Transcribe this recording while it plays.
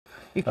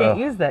You can't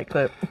use that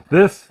clip.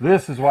 This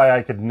is why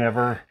I could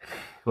never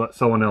let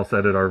someone else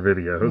edit our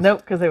videos.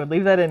 Nope, because they would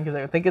leave that in because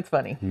they would think it's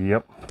funny.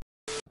 Yep.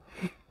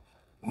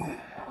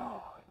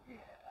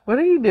 What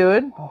are you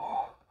doing?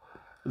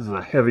 This is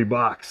a heavy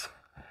box.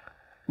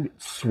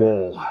 It's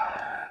swole.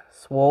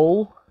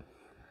 Swole?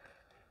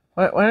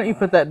 Why don't you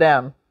put that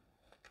down?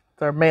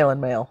 It's our mail-in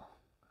mail.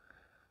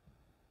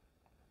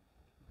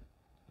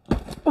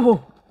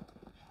 Oh.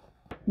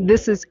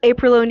 This is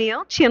April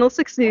O'Neil, Channel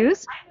 6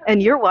 News,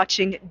 and you're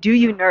watching Do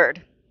You Nerd?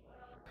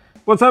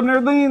 What's up,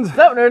 nerdlings? What's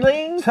up,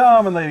 nerdlings?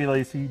 Tom and Lady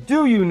Lacey,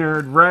 Do You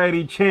Nerd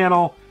Variety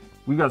Channel.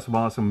 We've got some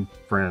awesome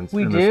friends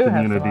in this community.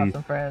 We do have some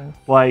awesome friends.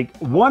 Like,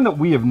 one that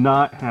we have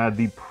not had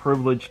the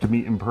privilege to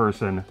meet in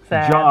person.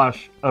 Sad.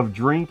 Josh of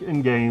Drink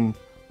and Game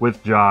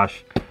with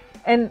Josh.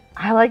 And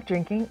I like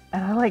drinking,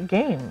 and I like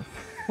games.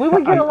 We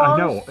would get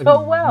along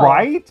so well.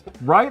 Right?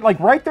 Right? Like,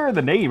 right there in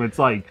the name, it's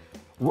like,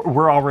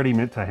 we're already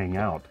meant to hang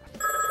out.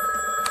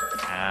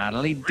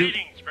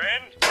 Greetings,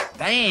 friend.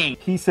 Dang.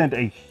 He sent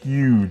a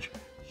huge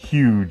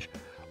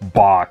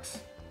box.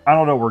 I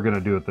don't know what we're going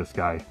to do with this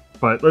guy,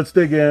 but let's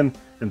dig in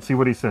and see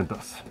what he sent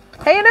us.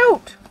 Hey, a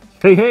note.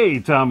 Hey,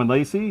 Tom and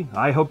Lacey.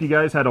 I hope you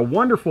guys had a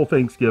wonderful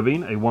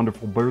Thanksgiving, a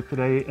wonderful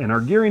birthday, and are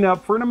gearing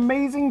up for an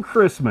amazing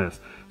Christmas.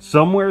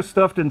 Somewhere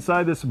stuffed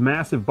inside this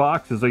massive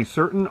box is a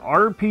certain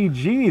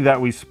RPG that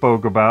we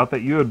spoke about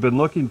that you had been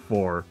looking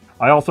for.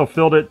 I also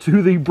filled it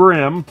to the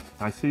brim,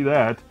 I see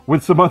that,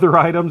 with some other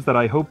items that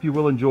I hope you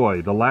will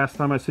enjoy. The last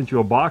time I sent you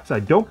a box, I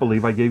don't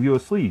believe I gave you a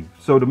sleeve.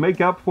 So to make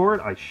up for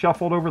it, I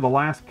shuffled over the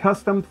last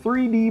custom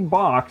 3D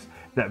box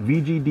that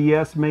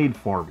VGDS made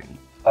for me.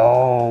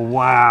 Oh,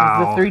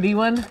 wow. Is the 3D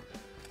one?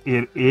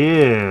 It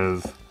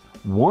is.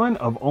 One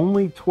of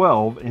only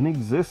 12 in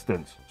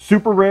existence.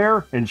 Super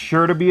rare and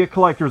sure to be a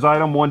collector's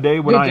item one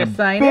day when I am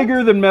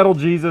bigger than Metal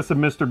Jesus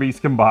and Mr.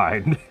 Beast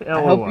combined. I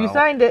hope you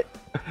signed it.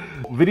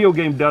 Video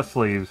Game Dust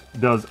Sleeves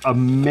does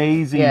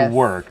amazing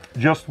work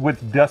just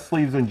with dust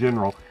sleeves in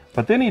general.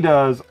 But then he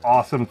does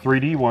awesome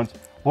 3D ones.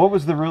 What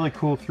was the really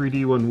cool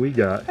 3D one we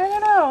got? I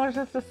don't know. It's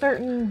just a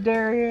certain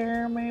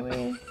derriere,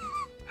 maybe.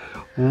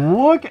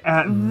 Look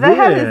at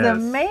that this. Is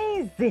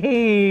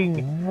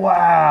amazing.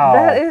 Wow.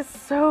 That is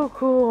so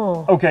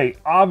cool. Okay,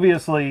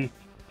 obviously,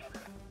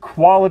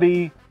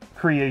 quality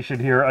creation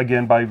here,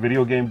 again, by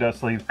Video Game Dust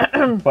Sleeves.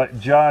 But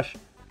Josh,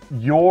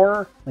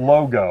 your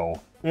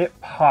logo, it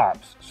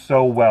pops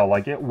so well.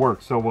 Like, it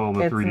works so well in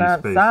the 3D space.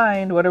 It's not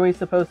signed. What are we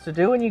supposed to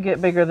do when you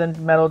get bigger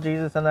than Metal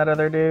Jesus and that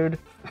other dude?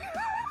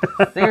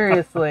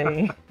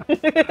 Seriously.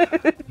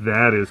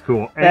 That is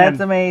cool. That's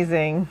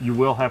amazing. You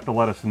will have to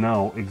let us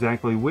know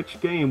exactly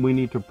which game we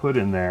need to put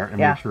in there and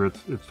make sure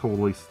it's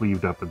totally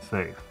sleeved up and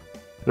safe.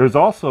 There's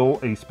also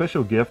a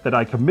special gift that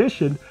I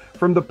commissioned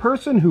from the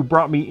person who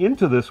brought me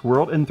into this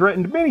world and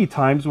threatened many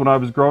times when I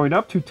was growing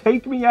up to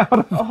take me out of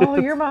it. Oh,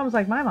 your mom's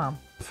like my mom.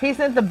 He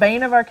sent the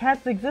bane of our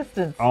cat's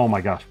existence. Oh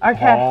my gosh. Our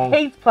cat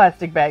hates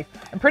plastic bags.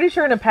 I'm pretty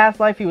sure in a past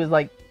life he was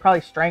like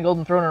probably strangled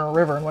and thrown in a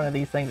river in one of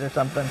these things or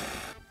something.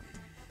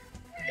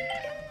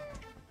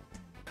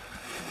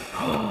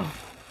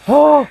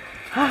 Oh,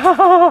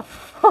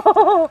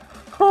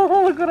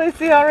 look what I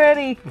see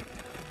already.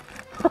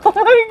 Oh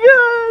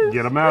my gosh.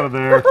 Get him out of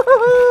there.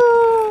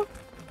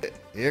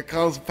 Here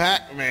comes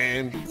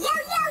Pac-Man. Yo!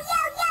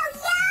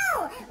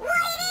 What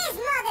it is,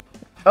 mother?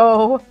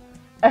 Oh,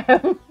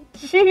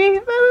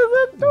 MG,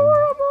 that is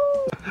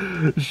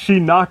adorable. She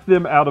knocked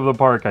them out of the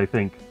park, I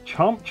think.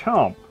 Chomp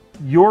chomp.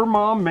 Your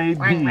mom made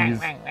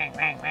these,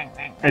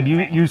 and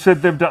you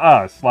sent them to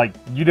us. Like,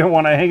 you didn't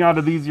want to hang on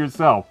to these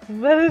yourself.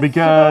 That is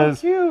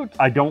because so cute.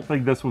 I don't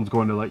think this one's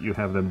going to let you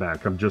have them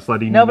back. I'm just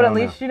letting you know. No, but at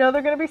least you know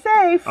they're going to be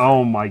safe.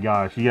 Oh my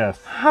gosh,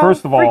 yes. How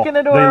First of all, freaking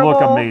adorable. they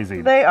look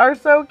amazing. They are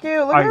so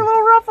cute. Look at your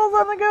little ruffles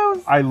on the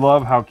ghost. I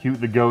love how cute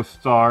the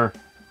ghosts are.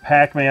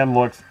 Pac-Man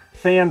looks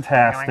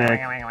fantastic.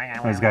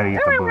 He's got to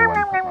eat the blue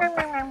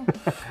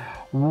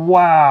one.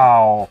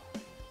 Wow.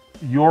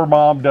 Your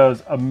mom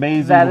does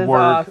amazing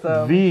work.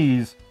 Awesome.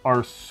 These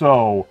are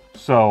so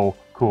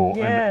cool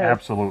and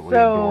absolutely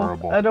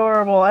adorable.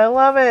 Adorable. I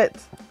love it.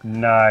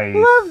 Nice.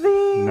 Love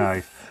these.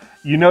 Nice.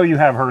 You know you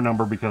have her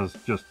number because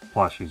just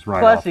plushies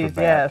right off the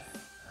bat. Yes.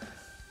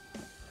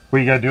 What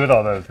are you going to do with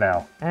all those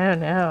now? I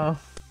don't know.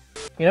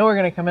 You know we're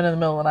going to come in the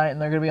middle of the night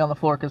and they're going to be on the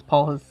floor because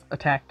Paul has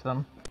attacked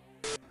them.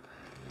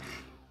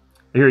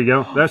 Here you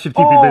go. That should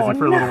keep you busy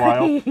for a little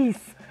while.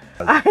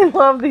 I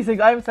love these things.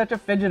 I'm such a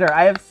fidgeter.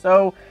 I have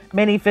so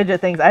many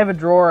fidget things. I have a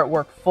drawer at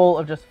work full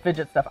of just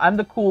fidget stuff. I'm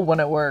the cool one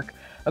at work,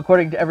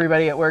 according to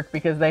everybody at work,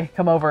 because they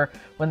come over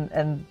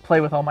and play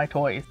with all my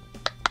toys.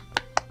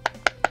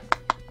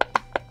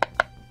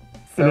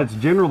 And it's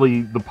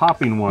generally the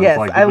popping ones. Yes,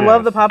 like I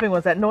love the popping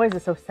ones. That noise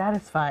is so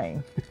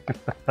satisfying.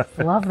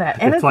 Love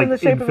that. And it's like in the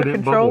shape of a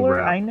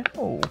controller. I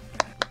know.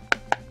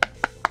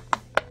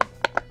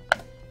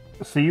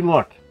 See,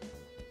 look.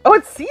 Oh,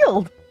 it's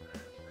sealed.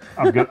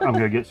 I'm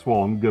gonna get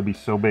swollen. I'm gonna be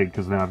so big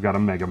because now I've got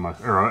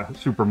a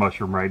super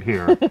mushroom right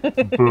here.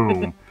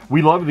 Boom.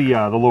 We love the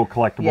little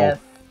collectible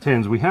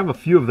tins. We have a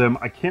few of them.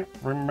 I can't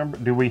remember.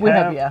 Do we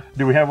have? Yeah.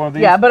 Do we have one of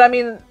these? Yeah, but I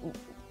mean,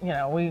 you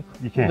know,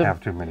 You can't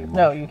have too many.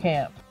 No, you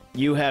can't.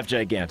 You have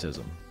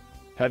gigantism.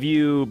 Have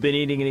you been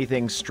eating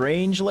anything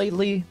strange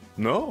lately?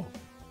 No.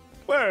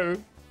 Well,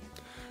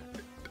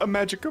 a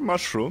magical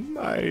mushroom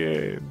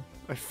I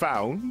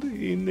found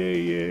in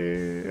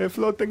a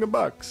floating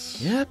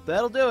box. Yep,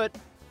 that'll do it.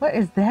 What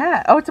is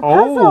that? Oh, it's a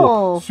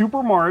puzzle.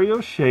 Super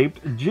Mario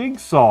shaped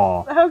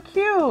jigsaw. How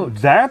cute.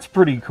 That's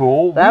pretty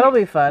cool. That'll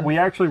be fun. We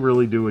actually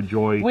really do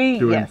enjoy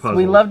doing puzzles.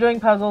 We love doing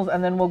puzzles,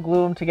 and then we'll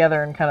glue them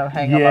together and kind of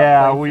hang them up.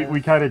 Yeah,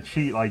 we kind of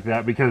cheat like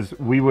that because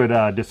we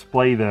would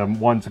display them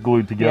once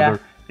glued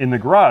together in the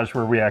garage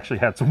where we actually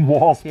had some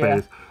wall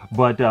space. Yeah.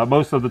 But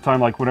most of the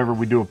time, like whenever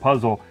we do a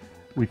puzzle,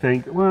 we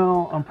think,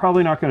 well, I'm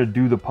probably not going to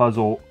do the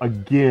puzzle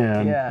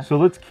again, so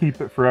let's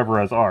keep it forever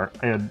as art.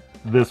 And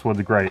this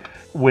one's great.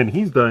 When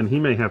he's done, he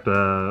may have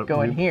to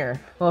go in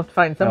here. We'll have to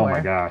find somewhere. Oh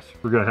my gosh,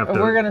 we're gonna have to.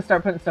 We're gonna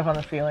start putting stuff on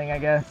the ceiling, I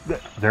guess.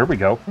 There we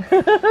go.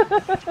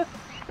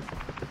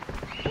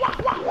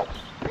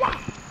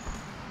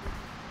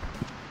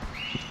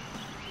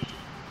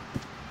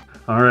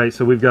 All right,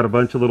 so we've got a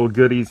bunch of little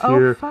goodies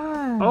here.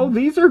 Fun. Oh,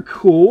 these are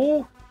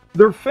cool.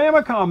 They're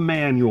Famicom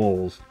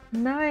manuals.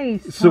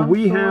 Nice. So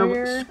we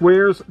have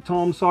Square's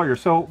Tom Sawyer.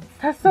 So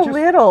that's so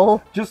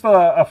little. Just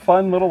a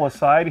fun little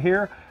aside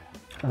here.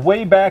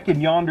 Way back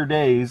in yonder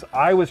days,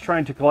 I was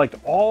trying to collect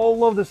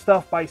all of the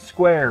stuff by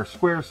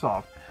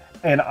Squaresoft,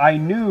 and I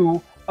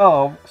knew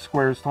of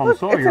Square's Tom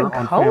Sawyer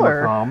on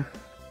Famicom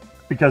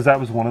because that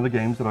was one of the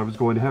games that I was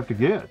going to have to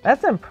get.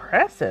 That's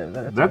impressive.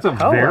 That's a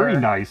very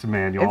nice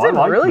manual. It's in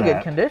really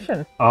good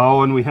condition.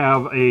 Oh, and we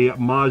have a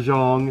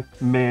Mahjong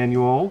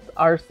manual.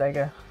 Our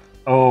Sega.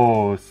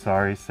 Oh,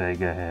 sorry,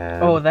 Sega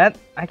head. Oh, that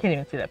I can't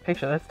even see that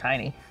picture. That's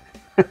tiny.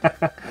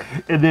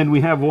 And then we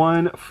have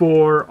one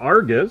for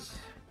Argus.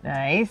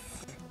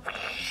 Nice.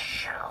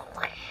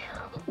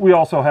 We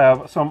also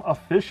have some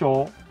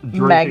official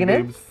drinking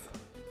magnets. Games.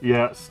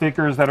 Yeah,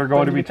 stickers that are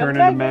going to be turned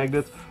into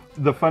magnets.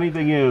 The funny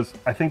thing is,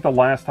 I think the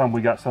last time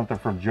we got something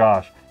from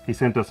Josh, he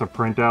sent us a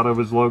printout of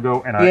his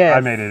logo, and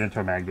I made it into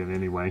a magnet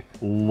anyway.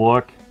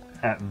 Look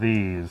at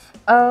these.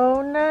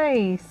 Oh,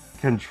 nice.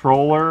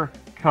 Controller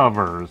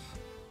covers.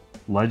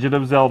 Legend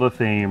of Zelda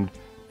themed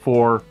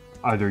for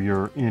either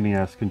your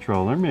NES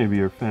controller, maybe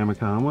your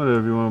Famicom,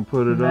 whatever you want to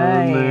put it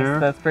on there.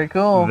 That's pretty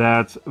cool.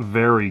 That's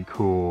very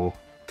cool.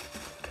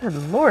 Good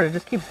Lord, it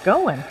just keeps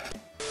going.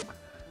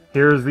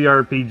 Here's the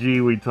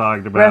RPG we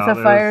talked about. Breath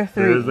of Fire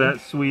 3. There's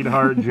that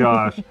sweetheart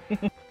Josh.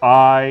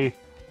 I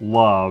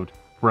loved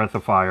Breath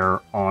of Fire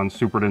on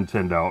Super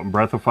Nintendo, and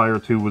Breath of Fire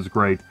 2 was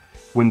great.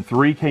 When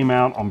 3 came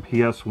out on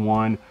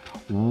PS1,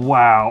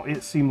 wow,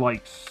 it seemed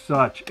like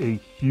such a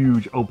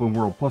huge open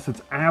world. Plus,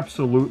 it's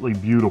absolutely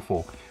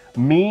beautiful.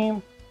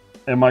 Me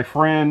and my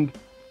friend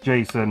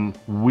Jason,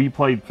 we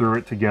played through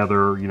it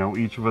together. You know,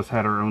 each of us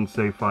had our own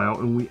save file,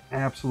 and we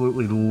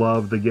absolutely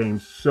loved the game.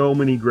 So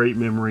many great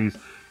memories.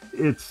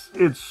 It's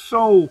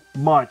so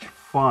much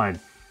fun.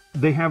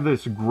 They have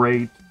this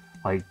great,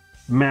 like,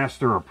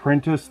 master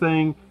apprentice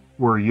thing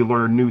where you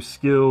learn new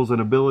skills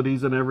and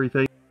abilities and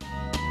everything.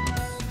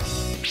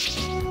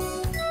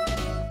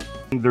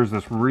 There's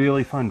this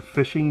really fun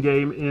fishing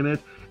game in it,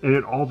 and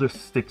it all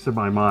just sticks in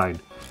my mind.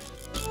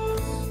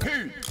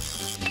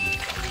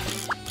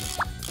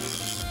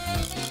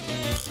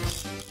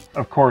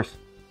 Of course,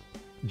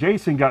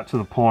 Jason got to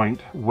the point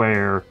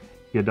where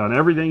he had done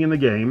everything in the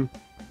game,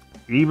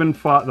 even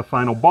fought the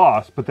final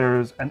boss, but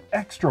there's an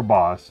extra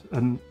boss,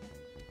 an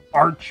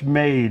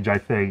archmage, I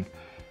think,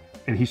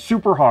 and he's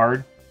super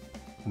hard,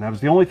 and that was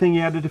the only thing he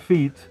had to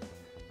defeat.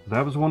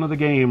 That was one of the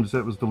games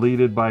that was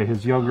deleted by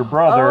his younger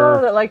brother.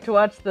 Oh, that liked to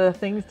watch the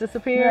things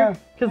disappear?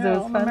 Because it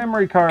was fun. The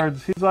memory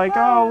cards. He's like,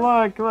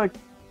 oh, look.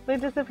 They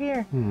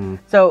disappear.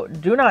 So,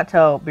 do not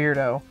tell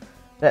Beardo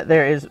that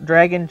there is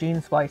dragon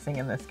gene splicing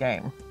in this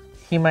game.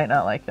 He might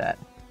not like that.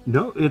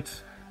 No,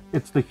 it's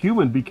the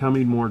human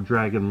becoming more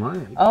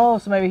dragon-like. Oh,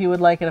 so maybe he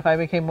would like it if I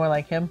became more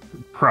like him?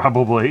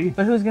 Probably.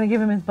 But who's going to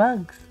give him his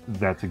bugs?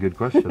 That's a good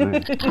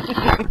question.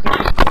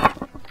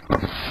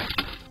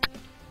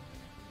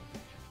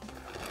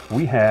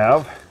 We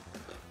have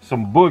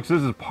some books.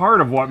 This is part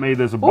of what made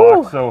this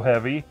box so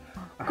heavy.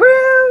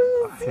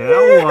 Grimm's!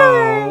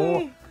 Hello!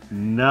 Yay!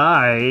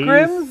 Nice!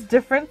 Grimm's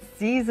Different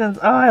Seasons.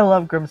 Oh, I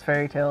love Grimm's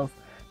Fairy Tales.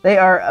 They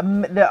are,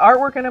 the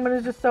artwork in them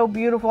is just so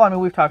beautiful. I mean,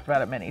 we've talked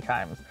about it many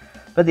times.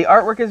 But the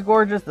artwork is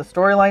gorgeous, the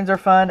storylines are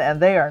fun, and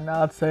they are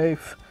not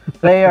safe.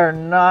 They are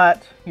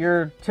not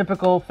your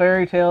typical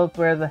fairy tales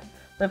where the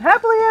live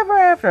happily ever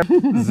after.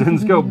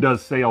 Zenscope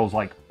does sales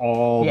like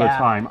all the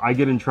time. I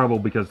get in trouble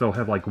because they'll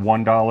have like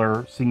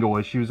 $1 single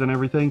issues and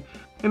everything.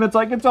 And it's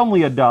like, it's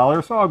only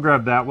 $1, so I'll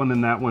grab that one,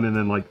 and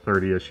then like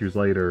 30 issues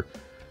later,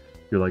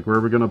 you're like, where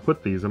are we going to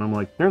put these? And I'm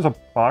like, there's a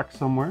box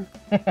somewhere.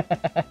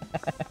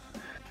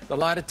 The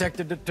lie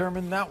detector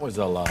determined that was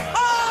a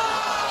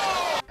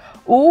lie.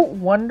 Ooh,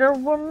 Wonder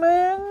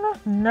Woman.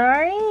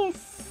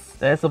 Nice.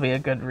 This will be a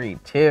good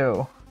read,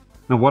 too.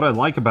 Now, what I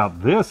like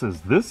about this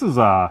is it's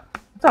a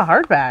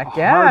hardback,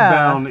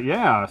 yeah. Hardbound,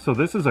 yeah. So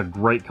this is a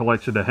great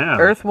collection to have.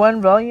 Earth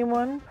 1, Volume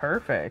 1.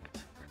 Perfect.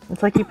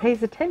 It's like he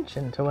pays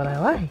attention to what I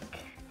like.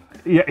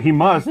 Yeah, he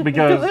must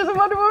because There's a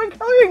Wonder Woman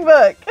coloring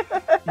book.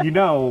 you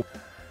know.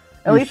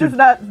 At least it's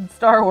not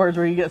Star Wars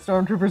where you get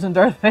Stormtroopers and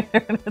Darth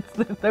Vader and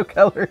there's no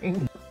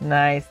coloring.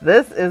 Nice.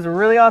 This is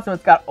really awesome.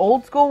 It's got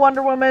old school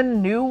Wonder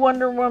Woman, new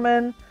Wonder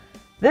Woman.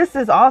 This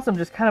is awesome.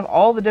 Just kind of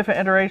all the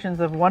different iterations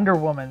of Wonder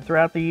Woman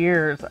throughout the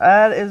years.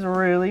 That is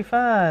really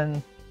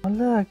fun. Oh,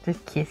 look, there's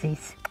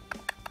kissies.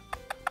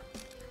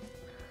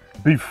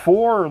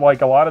 Before,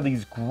 like, a lot of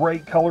these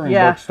great coloring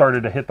books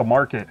started to hit the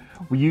market,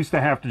 we used to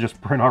have to just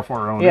print off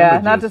our own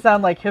images. Not to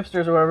sound like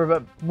hipsters or whatever,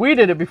 but we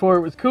did it before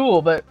it was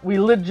cool, but we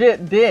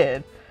legit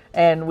did.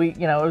 And we,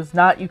 you know, it was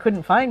not, you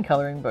couldn't find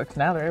coloring books.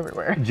 Now they're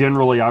everywhere.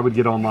 Generally, I would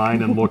get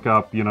online and look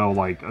up, you know,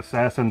 like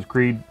Assassin's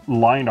Creed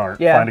line art,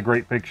 find a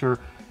great picture,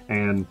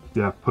 and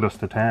put us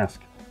to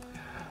task.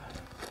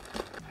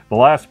 The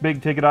last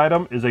big ticket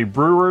item is a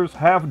brewer's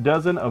half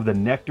dozen of the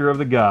nectar of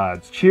the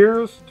gods.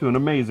 Cheers to an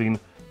amazing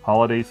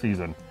holiday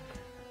season.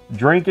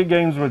 Drinking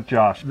games with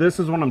Josh. This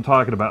is what I'm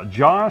talking about.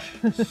 Josh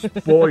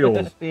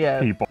spoils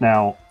people.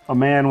 Now, a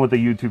man with a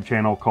YouTube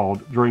channel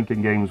called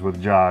Drinking Games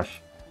with Josh,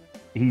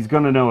 he's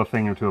going to know a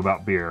thing or two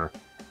about beer.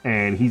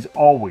 And he's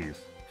always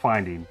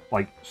finding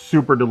like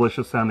super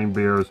delicious sounding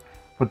beers.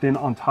 But then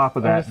on top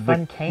of that,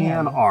 the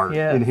can art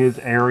in his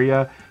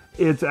area,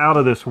 it's out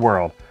of this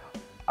world.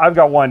 I've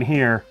got one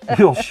here.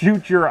 He'll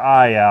shoot your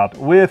eye out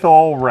with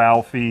old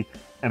Ralphie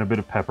and a bit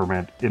of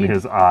peppermint in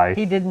his eye.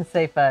 He didn't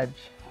say fudge.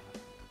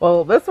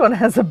 Well, this one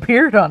has a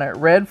beard on it.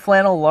 Red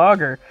flannel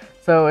lager.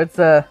 So it's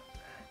got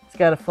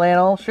a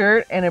flannel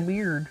shirt and a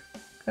beard.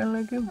 Kind of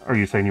like him. Are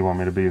you saying you want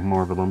me to be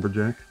more of a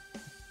lumberjack?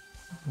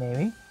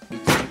 Maybe.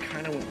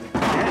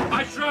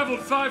 I traveled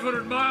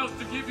 500 miles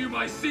to give you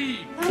my seed.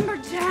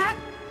 Lumberjack?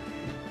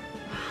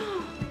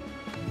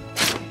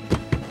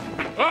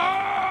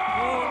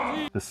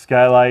 The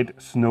Skylight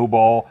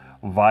Snowball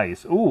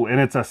Vice. Ooh, and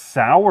it's a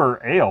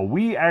sour ale.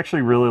 We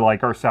actually really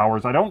like our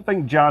sours. I don't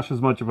think Josh is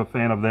much of a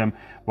fan of them,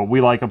 but we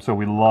like them, so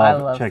we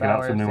love checking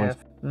out some new ones.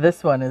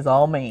 This one is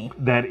all me.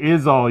 That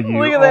is all you.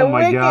 Look at that. Oh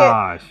my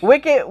gosh.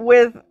 Wicket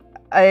with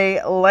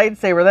a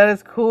lightsaber. That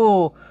is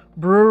cool.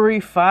 Brewery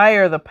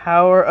Fire, the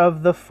power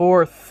of the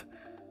fourth.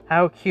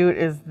 How cute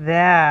is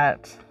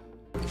that?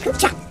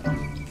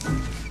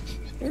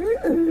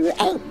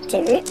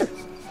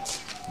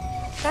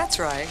 That's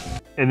right.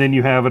 And then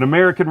you have an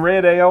American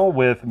Red Ale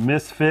with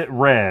Misfit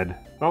Red.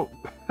 Oh,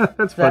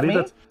 that's funny.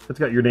 That's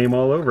got your name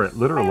all over it,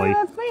 literally.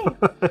 Yeah,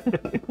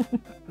 that's me.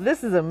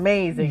 This is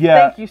amazing.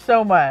 Yeah. Thank you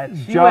so much.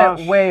 Josh, you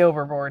went way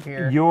overboard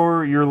here.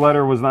 Your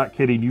letter was not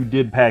kidding. You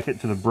did pack it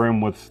to the brim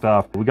with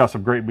stuff. We got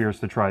some great beers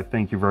to try.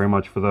 Thank you very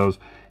much for those.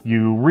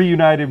 You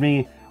reunited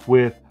me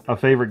with a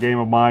favorite game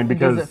of mine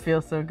because does it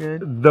feel so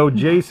good? Though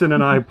Jason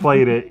and I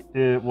played it,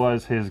 it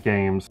was his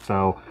game.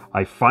 So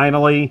I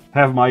finally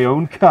have my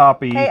own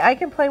copy. Hey, I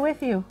can play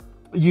with you.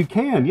 You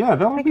can, yeah.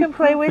 That would be can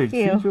play with perfect.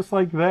 you. See, just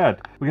like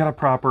that. We got a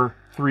proper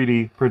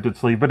 3D printed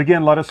sleeve. But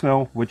again, let us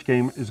know which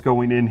game is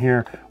going in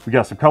here. We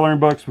got some coloring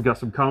books. We got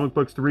some comic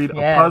books to read.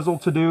 A puzzle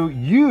to do.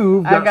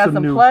 You've got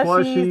some new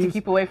plushies to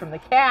keep away from the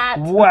cat.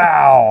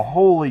 Wow.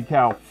 Holy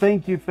cow.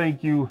 Thank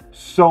you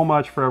so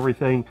much for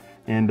everything.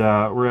 And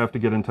we're going to have to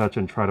get in touch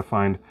and try to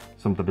find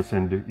something to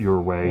send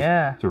your way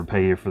to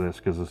repay you for this,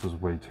 because this is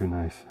way too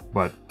nice.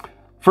 But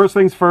first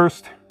things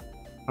first,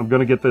 I'm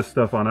going to get this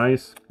stuff on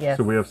ice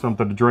so we have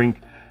something to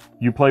drink.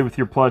 You play with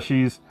your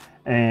plushies.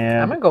 And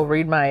I'm going to go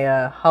read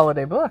my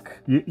holiday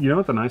book. You know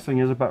what the nice thing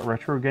is about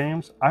retro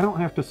games? I don't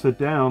have to sit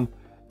down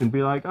and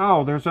be like,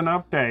 oh, there's an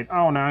update.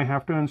 Oh, now I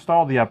have to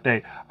install the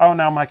update. Oh,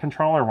 now my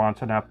controller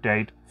wants an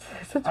update.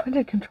 Since when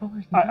did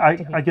controllers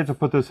need I get to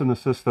put this in the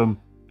system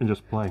and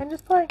just play.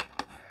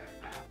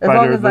 As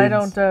long as I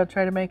don't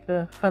try to make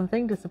the fun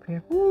thing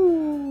disappear.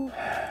 Woo.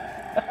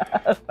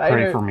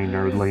 Pray for me,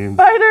 nerdlings.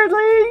 Bye,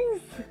 nerdlings!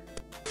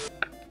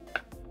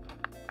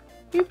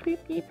 Beep,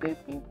 beep, beep, beep,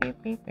 beep,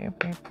 beep, beep, beep,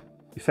 beep.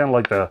 You sound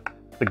like the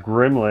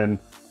gremlin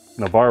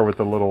in the bar with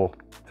the little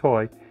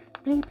toy.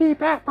 Beep, beep,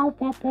 bap, boop,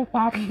 boop, boop,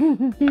 bop.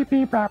 Beep,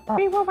 beep, bap, bop.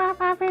 Beep, boop, bap,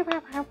 bop, beep,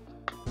 bap, bop.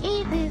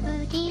 Beep, beep.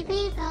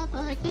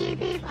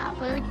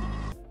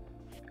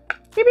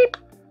 Beep, beep.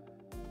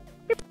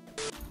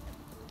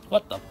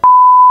 What the